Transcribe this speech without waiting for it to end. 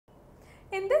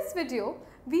In this video,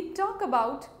 we talk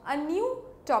about a new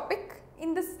topic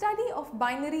in the study of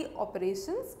binary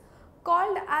operations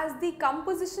called as the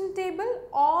composition table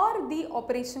or the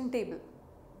operation table.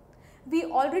 We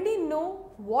already know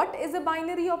what is a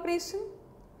binary operation.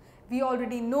 We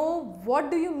already know what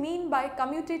do you mean by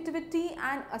commutativity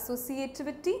and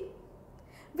associativity.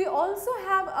 We also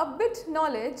have a bit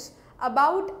knowledge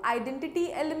about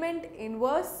identity element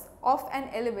inverse of an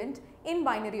element in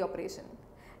binary operation.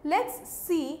 Let's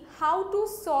see how to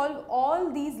solve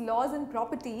all these laws and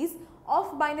properties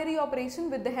of binary operation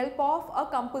with the help of a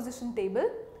composition table.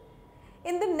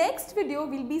 In the next video,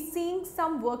 we'll be seeing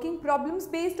some working problems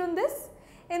based on this.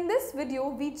 In this video,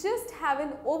 we just have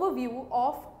an overview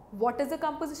of what is a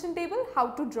composition table, how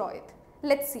to draw it.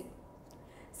 Let's see.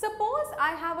 Suppose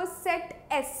I have a set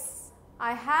S.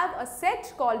 I have a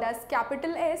set called as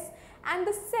capital S, and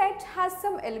the set has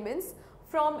some elements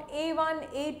from A1,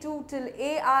 A2 till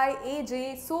AI,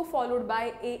 AJ, so followed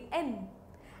by AN.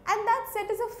 And that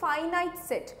set is a finite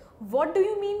set. What do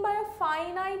you mean by a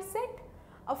finite set?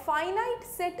 A finite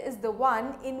set is the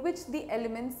one in which the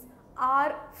elements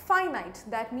are finite.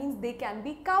 That means they can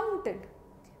be counted.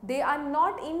 They are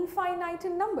not infinite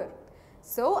in number.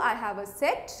 So I have a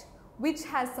set which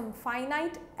has some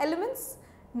finite elements.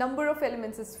 Number of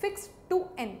elements is fixed to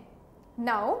n.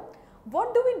 Now,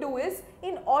 what do we do is,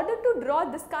 in order to draw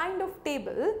this kind of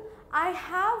table, I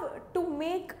have to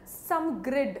make some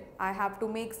grid. I have to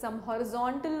make some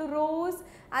horizontal rows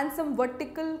and some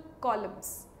vertical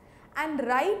columns and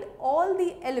write all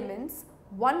the elements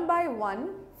one by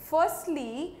one.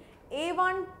 Firstly,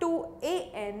 A1 to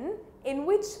AN, in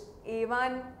which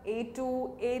A1, A2,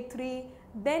 A3,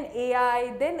 then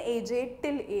AI, then AJ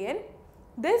till AN.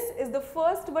 This is the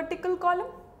first vertical column.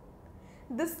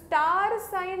 The star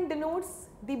sign denotes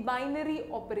the binary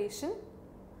operation,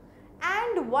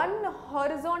 and one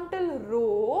horizontal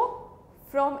row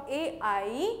from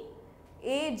AI,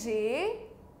 AJ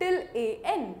till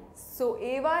AN. So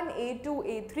A1, A2,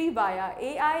 A3 via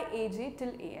AI, AJ till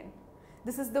AN.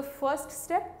 This is the first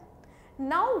step.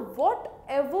 Now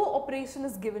whatever operation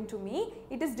is given to me,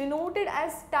 it is denoted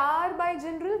as star by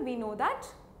general, we know that.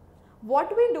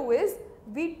 What we do is,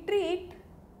 we treat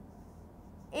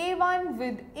A1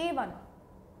 with A1.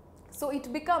 So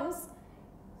it becomes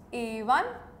A1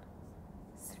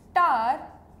 star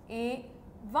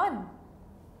A1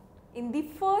 in the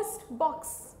first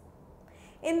box.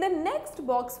 In the next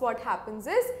box, what happens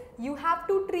is, you have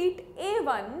to treat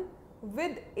A1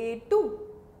 with A2.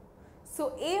 So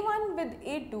A1 with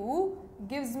A2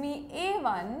 gives me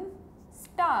A1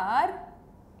 star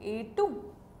A2.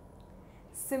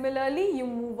 Similarly, you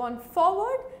move on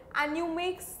forward and you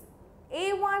make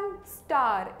A1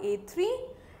 star A3,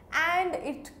 and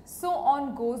it so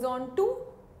on goes on to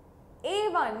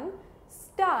A1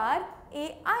 star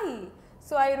AI.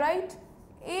 So I write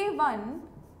A1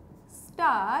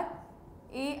 star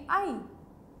AI,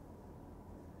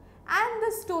 and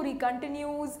the story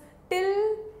continues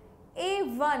till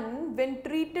A1 when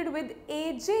treated with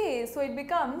AJ. So it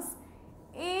becomes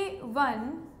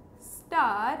A1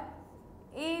 star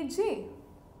AJ.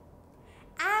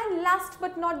 And last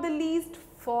but not the least,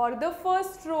 for the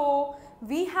first row,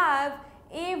 we have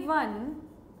A1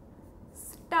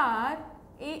 star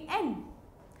AN.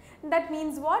 That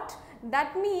means what?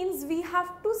 That means we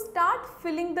have to start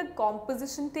filling the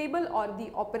composition table or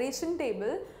the operation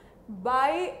table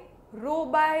by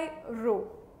row.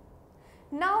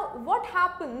 Now what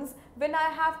happens when I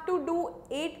have to do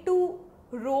A2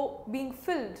 row being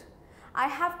filled? I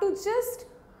have to just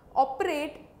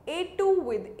operate A2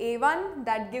 with A1,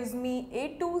 that gives me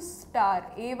A2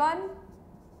 star A1,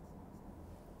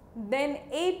 then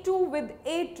A2 with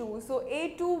A2, so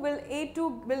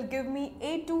A2 will give me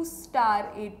A2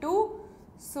 star A2,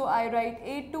 so I write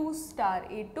A2 star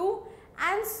A2,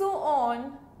 and so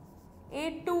on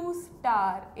A2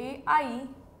 star AI.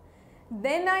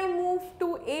 Then I move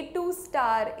to A2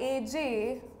 star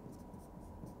AJ,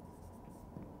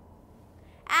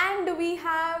 and we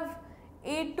have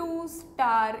A2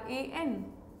 star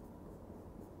AN.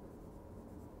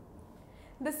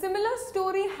 The similar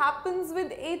story happens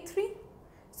with A3.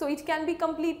 So it can be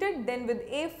completed then with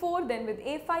A4, then with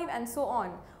A5 and so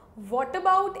on. What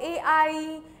about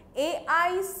AI?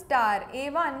 AI star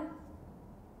A1,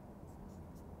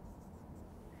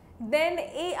 then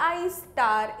AI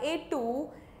star A2,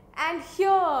 and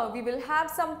here we will have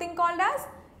something called as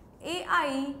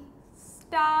AI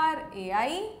star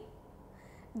AI.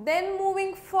 Then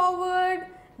moving forward,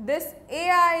 this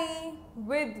AI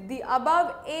with the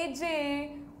above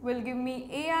AJ will give me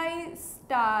AI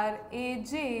star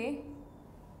AJ,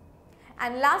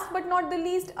 And last but not the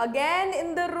least, again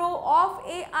in the row of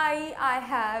AI, I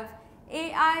have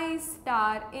AI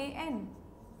star AN.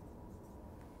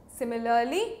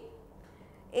 Similarly,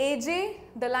 AJ,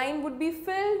 the line would be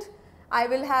filled. I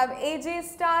will have AJ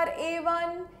star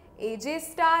A1, AJ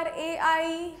star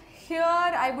AI. Here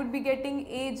I would be getting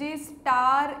AJ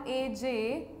star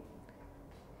AJ.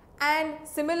 And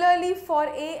similarly for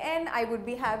AN, I would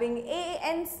be having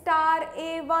AN star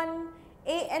A1,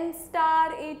 AN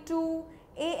star A2,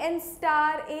 AN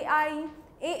star AI,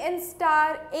 AN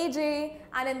star AJ,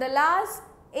 and in the last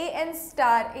AN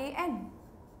star AN.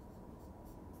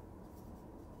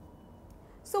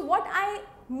 So what I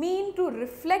mean to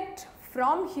reflect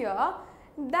from here,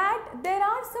 that there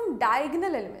are some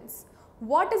diagonal elements.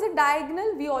 What is a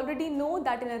diagonal? We already know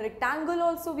that in a rectangle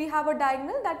also we have a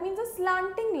diagonal. That means a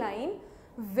slanting line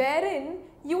wherein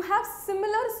you have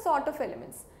similar sort of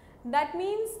elements. That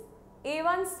means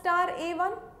A1 star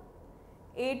A1,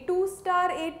 A2 star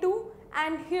A2,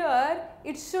 and here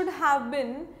it should have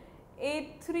been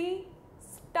A3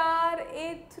 star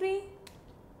A3.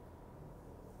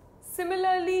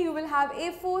 Similarly, you will have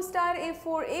A4 star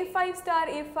A4, A5 star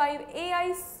A5,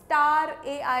 AI star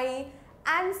AI,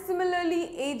 and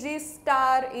similarly AJ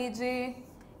star AJ,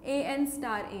 AN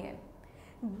star AN.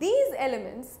 These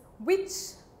elements which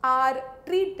are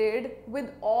treated with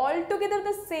altogether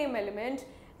the same element,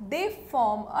 they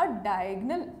form a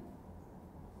diagonal.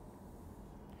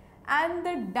 And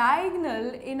the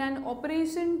diagonal in an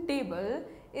operation table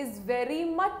is very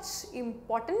much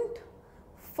important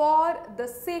for the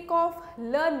sake of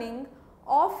learning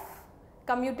of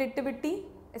commutativity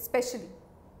especially.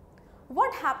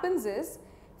 What happens is,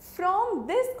 from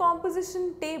this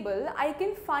composition table, I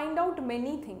can find out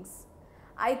many things.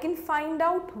 I can find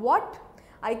out what?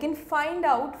 I can find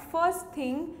out first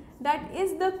thing, that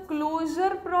is the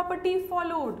closure property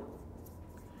followed.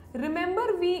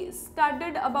 Remember, we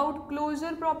studied about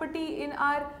closure property in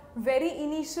our very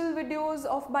initial videos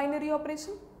of binary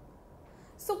operation.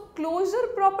 So closure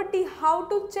property, how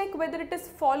to check whether it is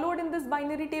followed in this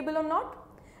binary table or not?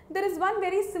 There is one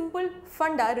very simple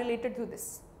funda related to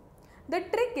this. The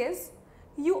trick is,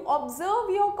 you observe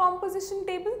your composition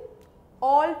table,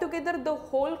 all together the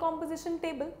whole composition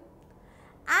table,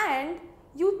 and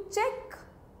you check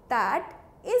that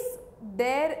is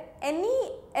there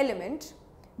any element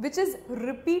which is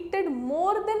repeated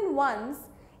more than once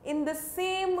in the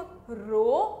same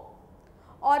row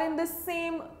or in the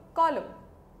same column.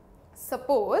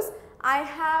 Suppose I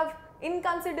have in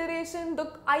consideration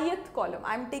the ith column,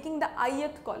 I am taking the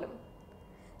ith column.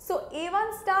 So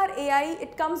A1 star AI,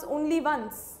 it comes only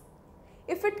once.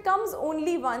 If it comes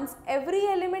only once, every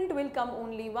element will come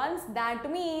only once,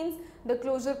 that means the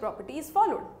closure property is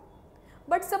followed.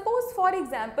 But suppose, for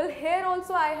example, here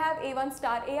also I have A1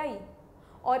 star AI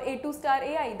or A2 star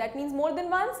AI, that means more than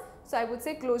once, so I would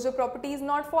say closure property is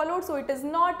not followed, so it is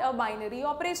not a binary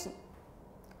operation.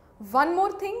 One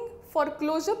more thing, for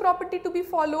closure property to be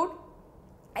followed,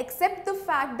 except the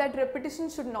fact that repetition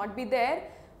should not be there,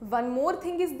 one more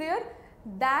thing is there,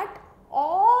 that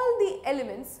all the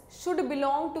elements should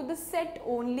belong to the set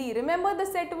only. Remember, the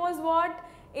set was what?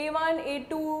 A1,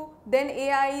 A2, then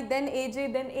AI, then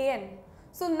AJ, then AN.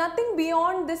 So nothing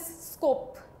beyond this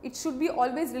scope. It should be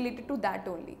always related to that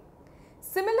only.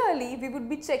 Similarly, we would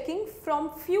be checking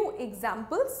from few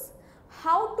examples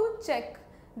how to check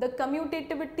the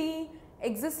commutativity,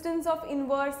 existence of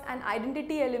inverse and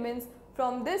identity elements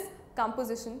from this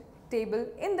composition table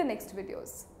in the next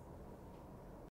videos.